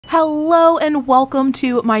Hello and welcome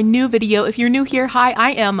to my new video. If you're new here, hi,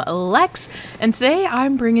 I am Lex, and today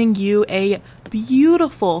I'm bringing you a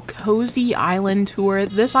beautiful cozy island tour.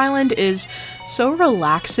 This island is so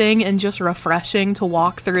relaxing and just refreshing to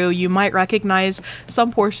walk through. You might recognize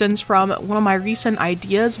some portions from one of my recent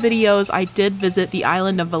ideas videos. I did visit the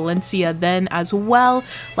island of Valencia then as well.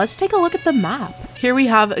 Let's take a look at the map. Here we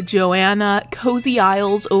have Joanna Cozy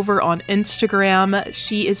Isles over on Instagram.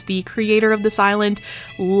 She is the creator of this island.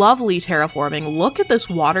 Lovely terraforming. Look at this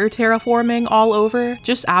water terraforming all over.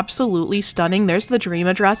 Just absolutely stunning. There's the dream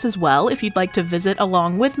address as well if you'd like to visit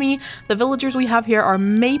along with me. The villagers we have here are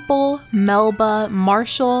Maple, Melba,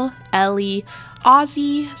 Marshall, Ellie,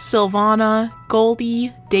 Ozzy, Sylvana,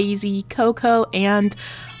 Goldie, Daisy, Coco, and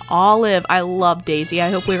Olive. I love Daisy.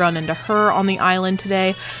 I hope we run into her on the island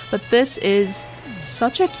today. But this is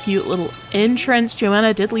such a cute little entrance.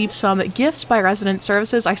 Joanna did leave some gifts by resident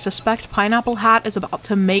services. I suspect Pineapple Hat is about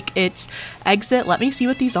to make its exit. Let me see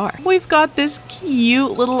what these are. We've got this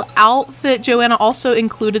cute little outfit. Joanna also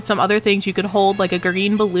included some other things you could hold, like a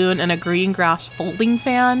green balloon and a green grass folding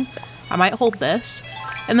fan. I might hold this.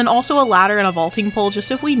 And then also a ladder and a vaulting pole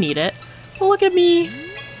just if we need it. Look at me.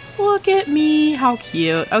 Look at me. How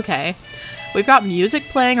cute. Okay. We've got music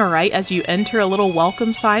playing right as you enter, a little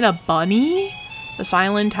welcome sign, a bunny. This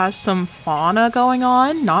island has some fauna going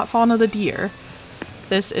on, not fauna the deer.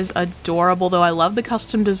 This is adorable though. I love the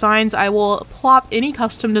custom designs. I will plop any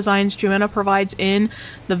custom designs Joanna provides in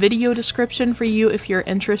the video description for you if you're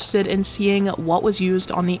interested in seeing what was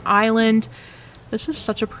used on the island. This is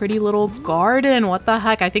such a pretty little garden. What the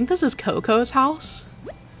heck? I think this is Coco's house.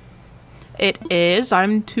 It is.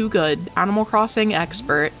 I'm too good. Animal Crossing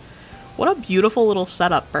expert. What a beautiful little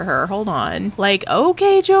setup for her. Hold on. Like,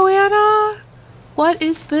 okay, Joanna. What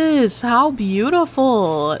is this? How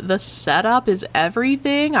beautiful. The setup is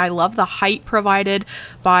everything. I love the height provided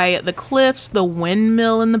by the cliffs, the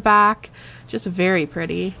windmill in the back. Just very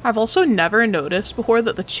pretty. I've also never noticed before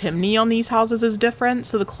that the chimney on these houses is different.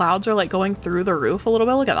 So the clouds are like going through the roof a little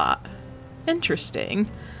bit. Look at that.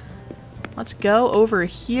 Interesting. Let's go over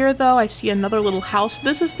here though. I see another little house.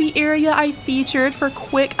 This is the area I featured for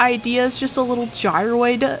quick ideas. Just a little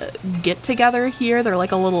gyroid get together here. They're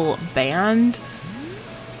like a little band.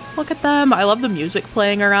 Look at them. I love the music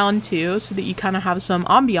playing around too, so that you kind of have some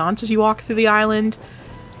ambiance as you walk through the island.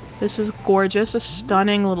 This is gorgeous. A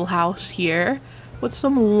stunning little house here with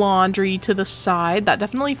some laundry to the side. That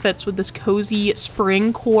definitely fits with this cozy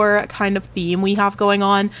spring core kind of theme we have going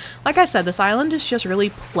on. Like I said, this island is just really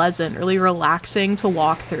pleasant, really relaxing to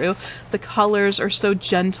walk through. The colors are so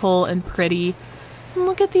gentle and pretty. And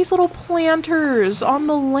look at these little planters on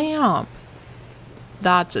the lamp.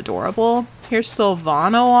 That's adorable. Here's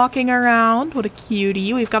Sylvana walking around. What a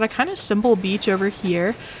cutie. We've got a kind of simple beach over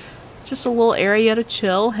here. Just a little area to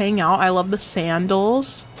chill, hang out. I love the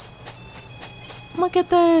sandals. Look at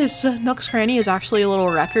this. Nook's Cranny is actually a little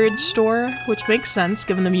record store, which makes sense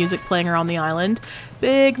given the music playing around the island.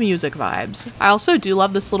 Big music vibes. I also do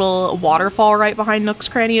love this little waterfall right behind Nook's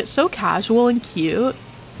Cranny. It's so casual and cute.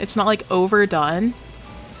 It's not like overdone.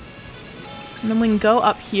 And then we can go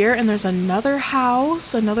up here and there's another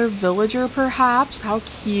house, another villager perhaps. How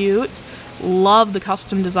cute. Love the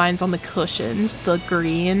custom designs on the cushions, the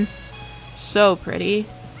green. So pretty.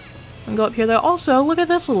 And go up here though. Also, look at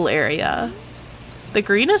this little area. The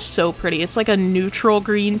green is so pretty. It's like a neutral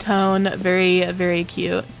green tone. Very, very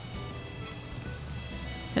cute.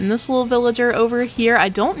 And this little villager over here, I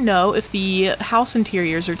don't know if the house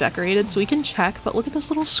interiors are decorated, so we can check, but look at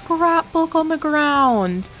this little scrapbook on the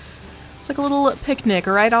ground. It's like a little picnic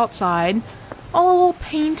right outside. Oh, a little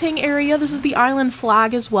painting area. This is the island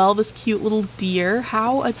flag as well. This cute little deer.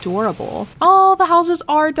 How adorable. Oh, the houses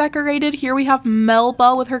are decorated. Here we have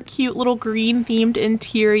Melba with her cute little green themed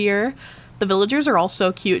interior. The villagers are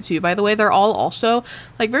also cute too. By the way, they're all also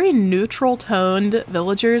like very neutral toned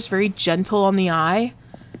villagers, very gentle on the eye.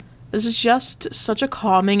 This is just such a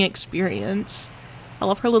calming experience. I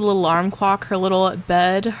love her little alarm clock, her little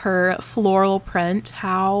bed, her floral print.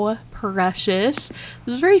 How precious.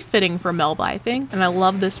 This is very fitting for Melba, I think. And I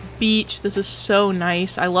love this beach. This is so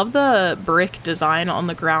nice. I love the brick design on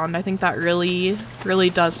the ground. I think that really, really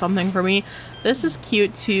does something for me. This is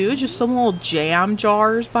cute too. Just some little jam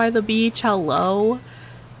jars by the beach. Hello.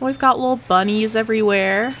 We've got little bunnies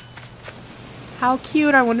everywhere. How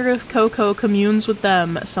cute. I wonder if Coco communes with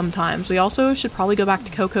them sometimes. We also should probably go back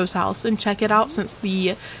to Coco's house and check it out since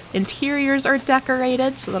the interiors are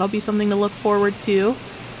decorated, so that'll be something to look forward to.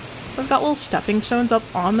 We've got little stepping stones up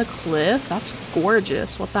on the cliff. That's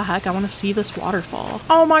gorgeous. What the heck? I want to see this waterfall.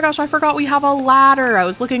 Oh my gosh, I forgot we have a ladder. I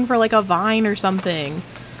was looking for like a vine or something.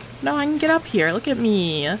 No, I can get up here. Look at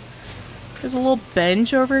me. There's a little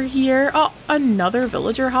bench over here. Oh, another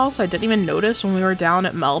villager house I didn't even notice when we were down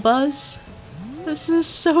at Melba's. This is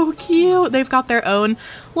so cute. They've got their own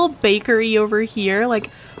little bakery over here, like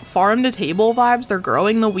farm to table vibes. They're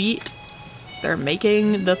growing the wheat. They're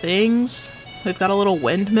making the things. We've got a little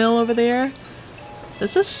windmill over there.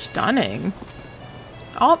 This is stunning.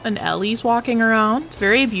 Oh, and Ellie's walking around.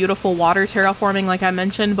 Very beautiful water terraforming, like I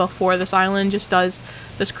mentioned before. This island just does,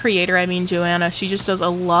 this creator, I mean Joanna, she just does a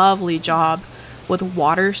lovely job with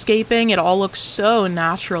waterscaping. It all looks so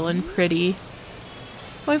natural and pretty.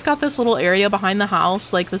 We've got this little area behind the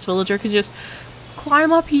house, like this villager could just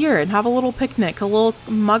climb up here and have a little picnic, a little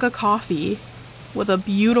mug of coffee with a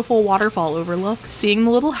beautiful waterfall overlook. Seeing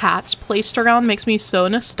the little hats placed around makes me so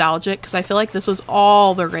nostalgic because I feel like this was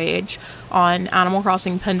all the rage on Animal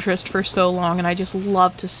Crossing Pinterest for so long, and I just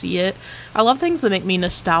love to see it. I love things that make me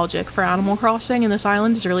nostalgic for Animal Crossing, and this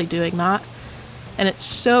island is really doing that. And it's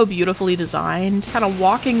so beautifully designed. Kind of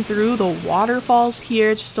walking through the waterfalls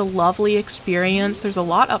here, just a lovely experience. There's a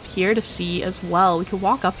lot up here to see as well. We could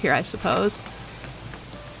walk up here, I suppose.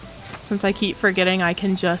 Since I keep forgetting I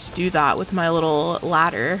can just do that with my little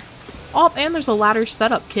ladder. Oh, and there's a ladder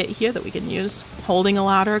setup kit here that we can use. Holding a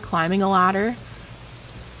ladder, climbing a ladder.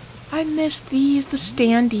 I miss these, the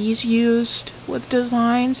standees used with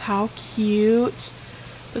designs. How cute.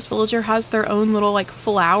 This villager has their own little like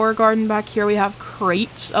flower garden back here. We have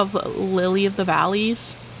crates of lily of the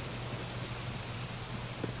valleys.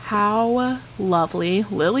 How lovely.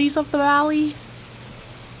 Lilies of the valley?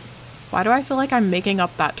 Why do I feel like I'm making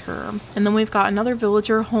up that term? And then we've got another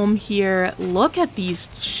villager home here. Look at these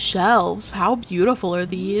shelves. How beautiful are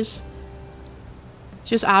these?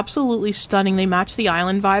 Just absolutely stunning. They match the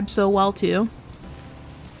island vibe so well too.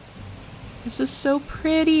 This is so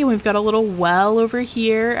pretty. We've got a little well over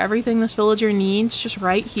here. Everything this villager needs just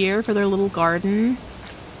right here for their little garden.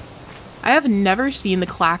 I have never seen the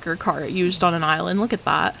clacker cart used on an island. Look at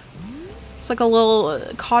that. It's like a little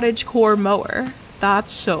cottagecore mower.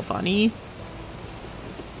 That's so funny.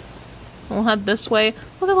 We'll head this way.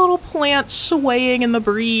 Look at the little plant swaying in the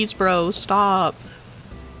breeze, bro. Stop.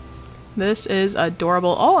 This is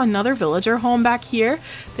adorable. Oh, another villager home back here.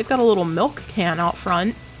 They've got a little milk can out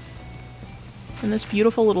front. And this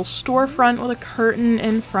beautiful little storefront with a curtain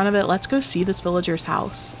in front of it. Let's go see this villager's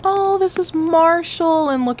house. Oh, this is Marshall.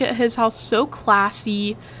 And look at his house. So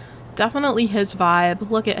classy. Definitely his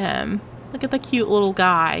vibe. Look at him. Look at the cute little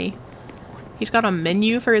guy. He's got a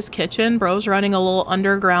menu for his kitchen. Bro's running a little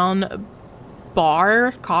underground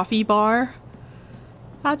bar, coffee bar.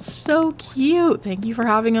 That's so cute. Thank you for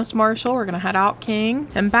having us, Marshall. We're gonna head out, King.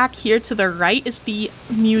 And back here to the right is the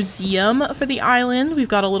museum for the island. We've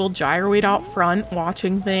got a little gyroid out front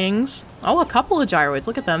watching things. Oh, a couple of gyroids.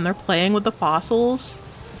 Look at them. They're playing with the fossils.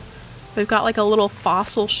 They've got like a little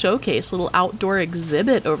fossil showcase, little outdoor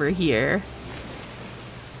exhibit over here.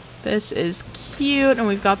 This is cute, and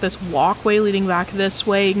we've got this walkway leading back this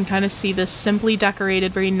way. You can kind of see this simply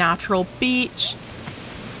decorated, very natural beach.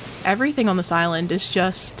 Everything on this island is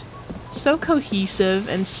just so cohesive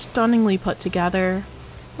and stunningly put together.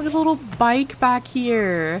 Look at the little bike back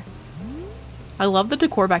here. I love the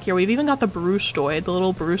decor back here. We've even got the Brewstoid, the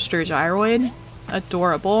little Brewster gyroid.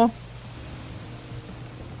 Adorable.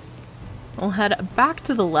 We'll head back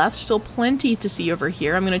to the left. Still plenty to see over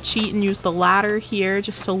here. I'm going to cheat and use the ladder here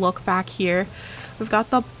just to look back here. We've got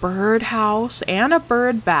the bird house and a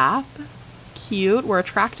bird bath. Cute. We're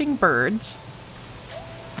attracting birds.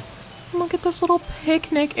 Look at this little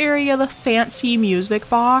picnic area, the fancy music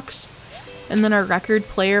box. And then a record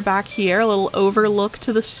player back here, a little overlook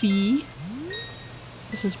to the sea.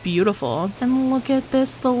 This is beautiful. And look at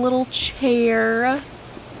this, the little chair.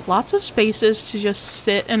 Lots of spaces to just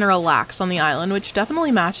sit and relax on the island, which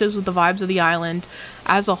definitely matches with the vibes of the island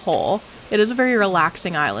as a whole. It is a very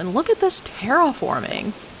relaxing island. Look at this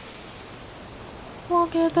terraforming.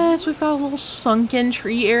 Look at this. We've got a little sunken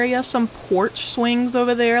tree area, some porch swings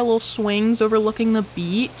over there, little swings overlooking the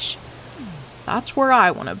beach. That's where I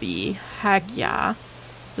want to be. Heck yeah.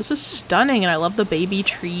 This is stunning, and I love the baby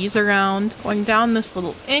trees around. Going down this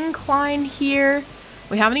little incline here.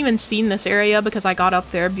 We haven't even seen this area because I got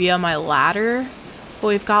up there via my ladder. But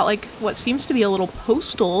we've got like what seems to be a little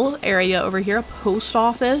postal area over here, a post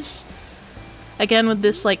office. Again, with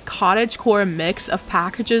this like cottagecore mix of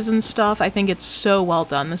packages and stuff, I think it's so well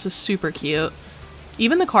done. This is super cute.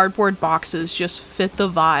 Even the cardboard boxes just fit the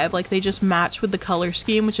vibe. Like they just match with the color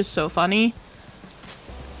scheme, which is so funny.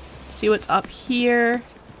 See what's up here.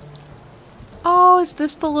 Oh, is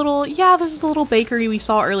this the little... Yeah, this is the little bakery we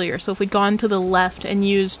saw earlier. So if we'd gone to the left and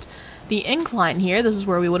used the incline here. This is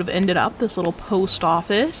where we would have ended up, this little post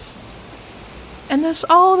office. And this,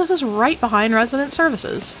 oh, this is right behind resident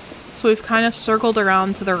services. So we've kind of circled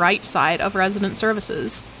around to the right side of resident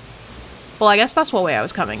services. Well, I guess that's what way I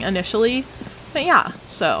was coming initially. But yeah,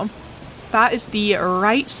 so that is the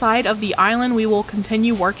right side of the island. We will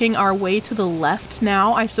continue working our way to the left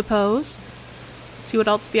now, I suppose. See what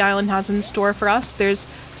else the island has in store for us. There's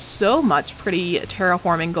so much pretty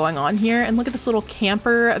terraforming going on here. And look at this little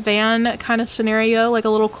camper van kind of scenario, like a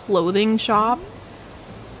little clothing shop.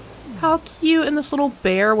 How cute, and this little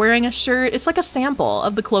bear wearing a shirt. It's like a sample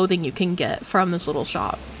of the clothing you can get from this little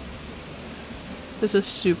shop. This is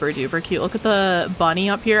super duper cute. Look at the bunny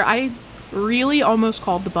up here. I really almost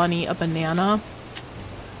called the bunny a banana.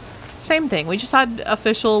 Same thing. We just had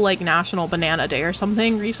official like National Banana Day or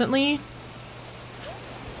something recently.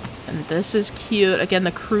 And this is cute. Again,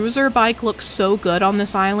 the cruiser bike looks so good on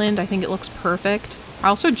this island. I think it looks perfect. I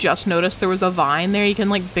also just noticed there was a vine there. You can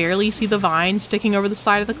like barely see the vine sticking over the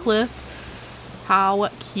side of the cliff. How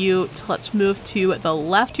cute. Let's move to the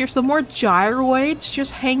left. Here's some more gyroids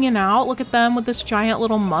just hanging out. Look at them with this giant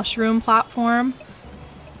little mushroom platform.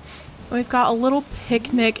 We've got a little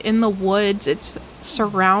picnic in the woods. It's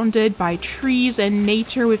surrounded by trees and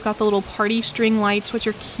nature. We've got the little party string lights, which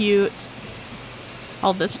are cute.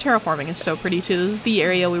 All this terraforming is so pretty too. This is the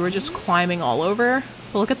area we were just climbing all over.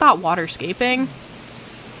 But look at that waterscaping.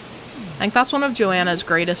 I think that's one of Joanna's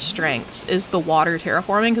greatest strengths, is the water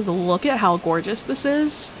terraforming, because look at how gorgeous this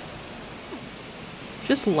is.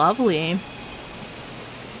 Just lovely.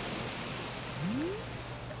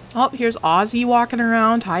 Oh, here's Ozzy walking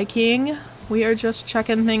around. Hi, King. We are just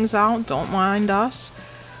checking things out. Don't mind us.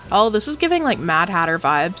 Oh, this is giving like Mad Hatter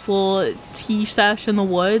vibes. Little tea sesh in the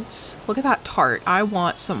woods. Look at that tart. I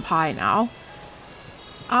want some pie now.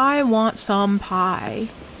 I want some pie.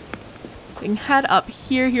 We can head up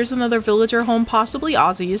here. Here's another villager home, possibly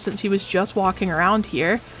Ozzy's, since he was just walking around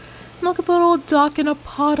here. And look at the little duck in a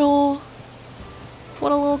puddle.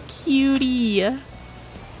 What a little cutie.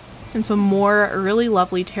 And some more really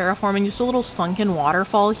lovely terraforming. Just a little sunken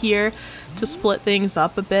waterfall here to split things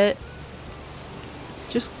up a bit.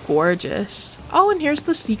 Just gorgeous. Oh, and here's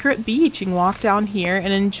the secret beach. You can walk down here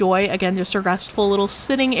and enjoy, again, just a restful little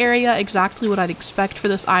sitting area. Exactly what I'd expect for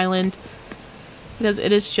this island, because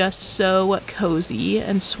it is just so cozy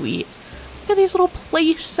and sweet. Look at these little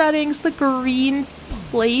place settings, the green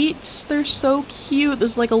plates. They're so cute.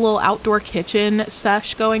 There's like a little outdoor kitchen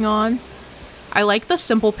sesh going on. I like the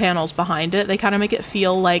simple panels behind it. They kind of make it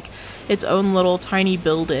feel like its own little tiny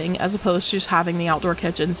building, as opposed to just having the outdoor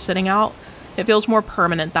kitchen sitting out. It feels more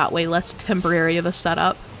permanent that way, less temporary of a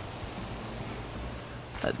setup.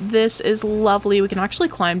 But this is lovely. We can actually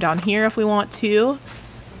climb down here if we want to.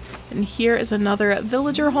 And here is another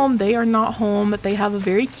villager home. They are not home, but they have a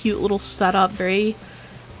very cute little setup. Very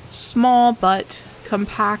small, but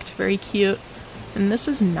compact. Very cute. And this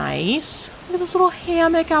is nice. Look at this little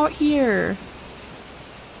hammock out here.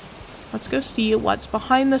 Let's go see what's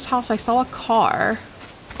behind this house. I saw a car.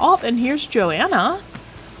 Oh, and here's Joanna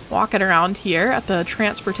walking around here at the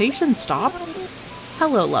transportation stop.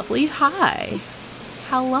 Hello, lovely. Hi.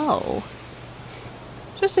 Hello.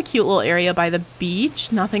 Just a cute little area by the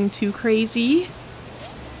beach. Nothing too crazy.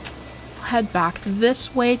 Head back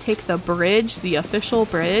this way. Take the bridge, the official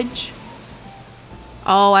bridge.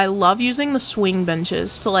 Oh, I love using the swing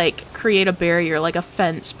benches to like create a barrier, like a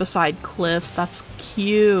fence beside cliffs. That's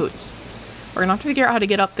cute. We're gonna have to figure out how to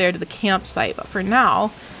get up there to the campsite, but for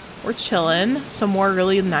now, we're chilling. Some more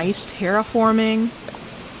really nice terraforming.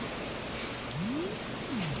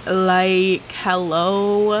 Like,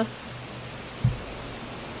 hello.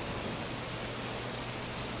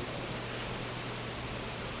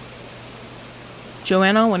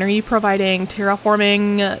 Joanna, when are you providing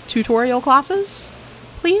terraforming tutorial classes?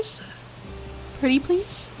 Please? Pretty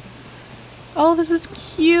please? Oh, this is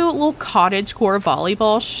cute. Little cottagecore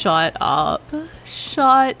volleyball. Shut up.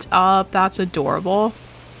 Shut up. That's adorable.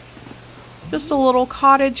 Just a little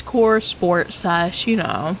cottagecore sport sesh, you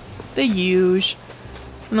know. The huge.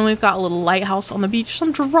 And then we've got a little lighthouse on the beach.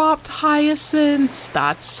 Some dropped hyacinths.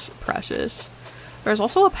 That's precious. There's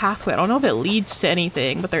also a pathway. I don't know if it leads to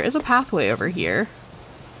anything, but there is a pathway over here.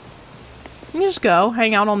 You can just go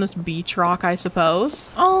hang out on this beach rock, I suppose.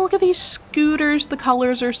 Oh, look at these scooters. The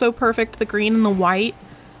colors are so perfect. The green and the white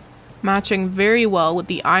matching very well with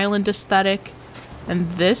the island aesthetic.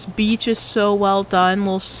 And this beach is so well done.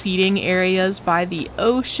 Little seating areas by the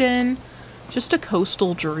ocean. Just a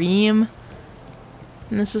coastal dream.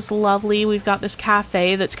 And this is lovely. We've got this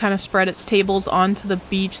cafe that's kind of spread its tables onto the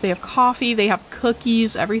beach. They have coffee. They have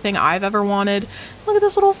cookies. Everything I've ever wanted. Look at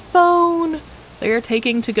this little phone. They are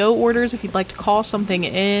taking to-go orders if you'd like to call something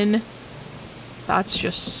in. That's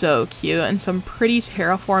just so cute, and some pretty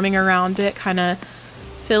terraforming around it, kind of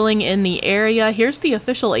filling in the area. Here's the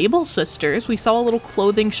official Able Sisters. We saw a little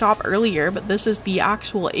clothing shop earlier, but this is the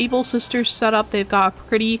actual Able Sisters setup. They've got a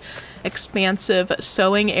pretty expansive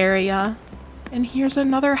sewing area. And here's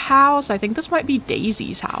another house. I think this might be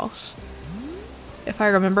Daisy's house, if I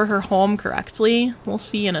remember her home correctly. We'll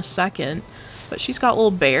see in a second. But she's got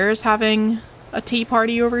little bears having a tea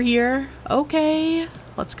party over here. Okay,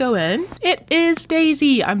 let's go in. It is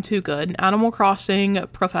Daisy. I'm too good. Animal Crossing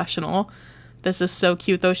professional. This is so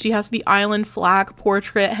cute though. She has the island flag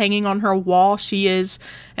portrait hanging on her wall. She is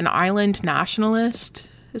an island nationalist.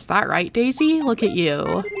 Is that right, Daisy? Look at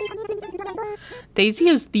you. Daisy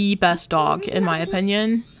is the best dog, in my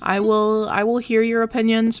opinion. I will hear your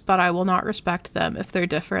opinions, but I will not respect them if they're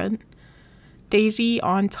different. Daisy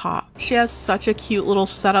on top. She has such a cute little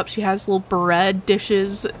setup. She has little bread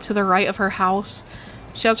dishes to the right of her house.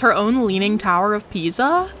 She has her own leaning tower of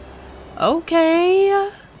Pisa. Okay.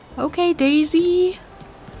 Okay, Daisy.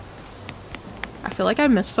 I feel like I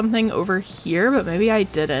missed something over here, but maybe I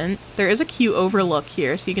didn't. There is a cute overlook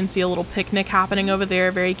here, so you can see a little picnic happening over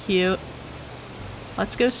there. Very cute.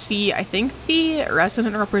 Let's go see. I think the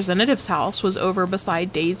resident representative's house was over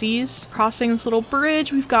beside Daisy's. Crossing this little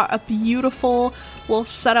bridge, we've got a beautiful little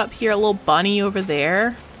setup here, a little bunny over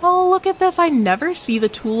there. Oh, look at this. I never see the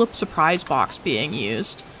tulip surprise box being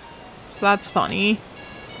used, so that's funny.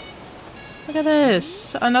 Look at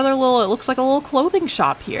this. Another little, it looks like a little clothing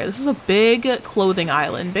shop here. This is a big clothing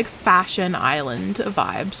island, big fashion island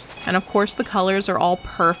vibes. And of course the colors are all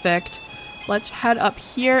perfect. Let's head up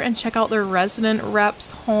here and check out the resident rep's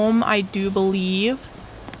home, I do believe.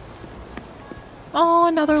 Oh,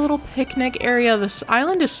 another little picnic area. This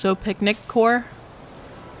island is so picnic core.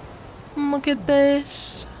 Look at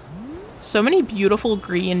this. So many beautiful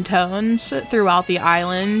green tones throughout the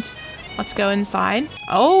island. Let's go inside.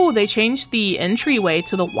 Oh, they changed the entryway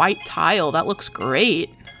to the white tile. That looks great.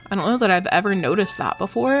 I don't know that I've ever noticed that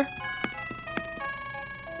before.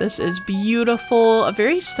 This is beautiful. A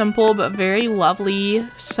very simple but very lovely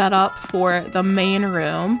setup for the main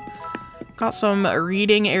room. Got some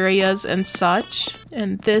reading areas and such.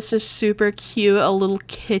 And this is super cute. A little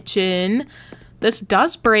kitchen. This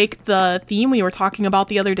does break the theme we were talking about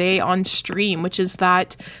the other day on stream, which is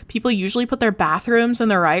that people usually put their bathrooms in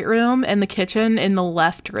the right room and the kitchen in the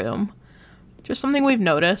left room. Just something we've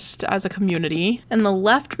noticed as a community. And the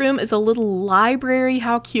left room is a little library.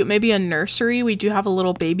 How cute. Maybe a nursery. We do have a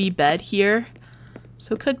little baby bed here,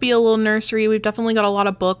 so it could be a little nursery. We've definitely got a lot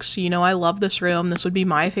of books. You know, I love this room. This would be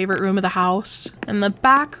my favorite room of the house. And the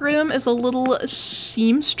back room is a little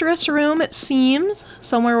seamstress room, it seems.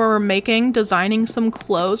 Somewhere where we're designing some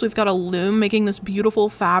clothes. We've got a loom making this beautiful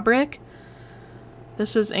fabric.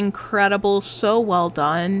 This is incredible. So well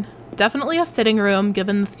done. Definitely a fitting room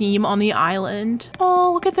given the theme on the island.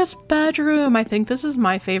 Oh, look at this bedroom. I think this is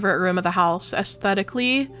my favorite room of the house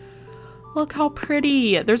aesthetically. Look how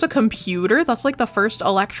pretty. There's a computer. That's like the first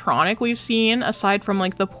electronic we've seen aside from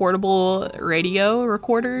like the portable radio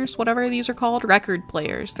recorders, whatever these are called. Record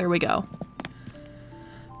players. There we go.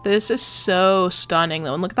 This is so stunning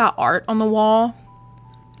though. And look at that art on the wall.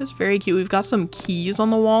 It's very cute. We've got some keys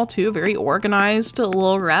on the wall too. Very organized. A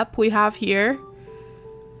little rep we have here.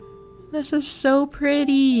 This is so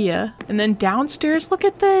pretty. And then downstairs, look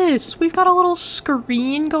at this. We've got a little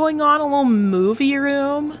screen going on, a little movie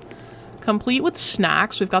room. Complete with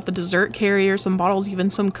snacks. We've got the dessert carrier, some bottles, even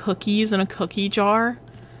some cookies in a cookie jar.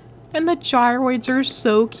 And the gyroids are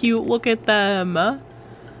so cute. Look at them.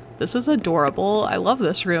 This is adorable. I love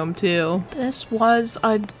this room too. This was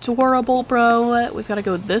adorable, bro. We've got to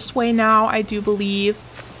go this way now, I do believe.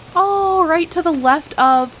 Oh, right to the left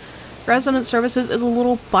of resident services is a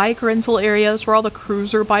little bike rental area. That's where all the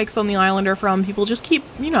cruiser bikes on the island are from. People just keep,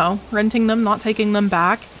 you know, renting them, not taking them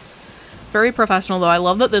back. Very professional though. I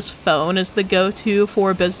love that this phone is the go-to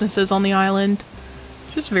for businesses on the island.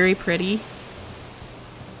 It's just very pretty.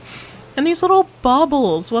 And these little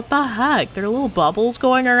bubbles, what the heck? There are little bubbles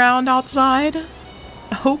going around outside.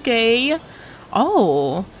 Okay.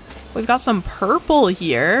 Oh, we've got some purple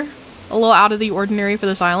here. A little out of the ordinary for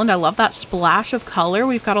this island. I love that splash of color.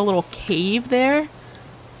 We've got a little cave there.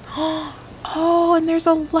 Oh, and there's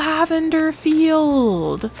a lavender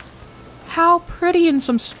field. How pretty, and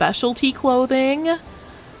some specialty clothing.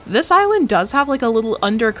 This island does have like a little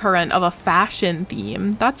undercurrent of a fashion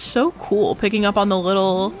theme. That's so cool, picking up on the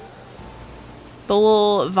little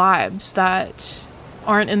vibes that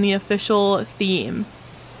aren't in the official theme,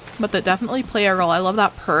 but that definitely play a role. I love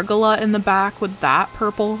that pergola in the back with that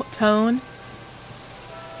purple tone.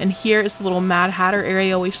 And here is the little Mad Hatter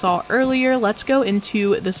area we saw earlier. Let's go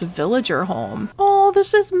into this villager home. Oh,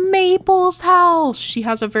 this is Maple's house. She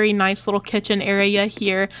has a very nice little kitchen area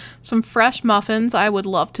here. Some fresh muffins. I would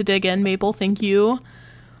love to dig in, Maple. Thank you.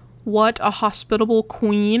 What a hospitable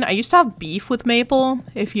queen. I used to have beef with Maple.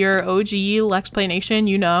 If you're OG Let's Play Nation,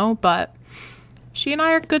 you know, but she and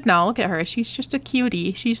I are good now. Look at her. She's just a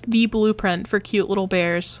cutie. She's the blueprint for cute little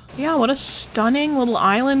bears. Yeah, what a stunning little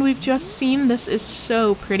island we've just seen. This is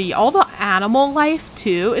so pretty. All the animal life,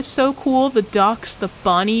 too, is so cool. The ducks, the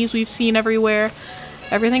bunnies we've seen everywhere.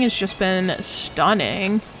 Everything has just been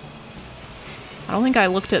stunning. I don't think I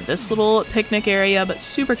looked at this little picnic area, but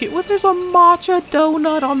super cute. Look, there's a matcha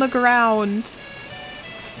donut on the ground.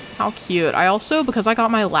 How cute. I also, because I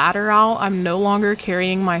got my ladder out, I'm no longer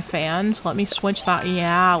carrying my fans. Let me switch that.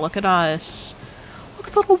 Yeah, look at us. Look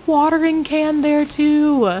at the little watering can there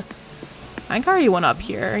too. I think I already went up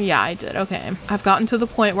here. Yeah, I did. Okay. I've gotten to the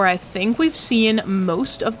point where I think we've seen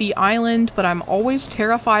most of the island, but I'm always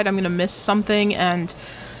terrified I'm going to miss something, and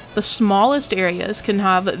the smallest areas can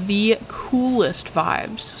have the coolest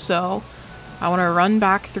vibes. So I want to run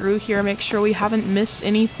back through here, make sure we haven't missed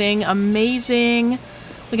anything amazing.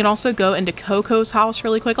 We can also go into Coco's house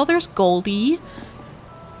really quick. Oh, there's Goldie.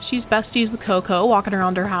 She's besties with Coco, walking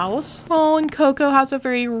around her house. Oh, and Coco has a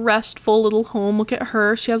very restful little home. Look at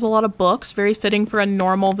her. She has a lot of books. Very fitting for a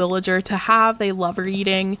normal villager to have. They love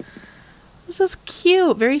reading. This is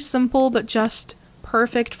cute. Very simple, but just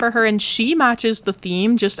perfect for her. And she matches the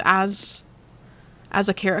theme just as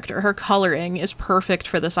a character. Her coloring is perfect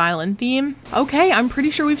for this island theme. Okay, I'm pretty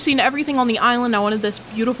sure we've seen everything on the island. I wanted this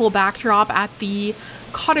beautiful backdrop at the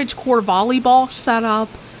cottagecore volleyball setup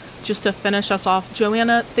just to finish us off.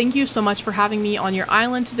 Joanna, thank you so much for having me on your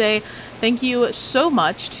island today. Thank you so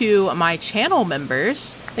much to my channel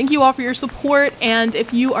members. Thank you all for your support, and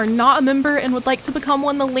if you are not a member and would like to become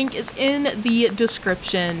one, the link is in the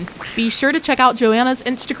description. Be sure to check out Joanna's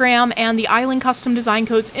Instagram and the island custom design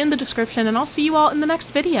codes in the description, and I'll see you all in the next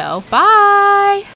video. Bye!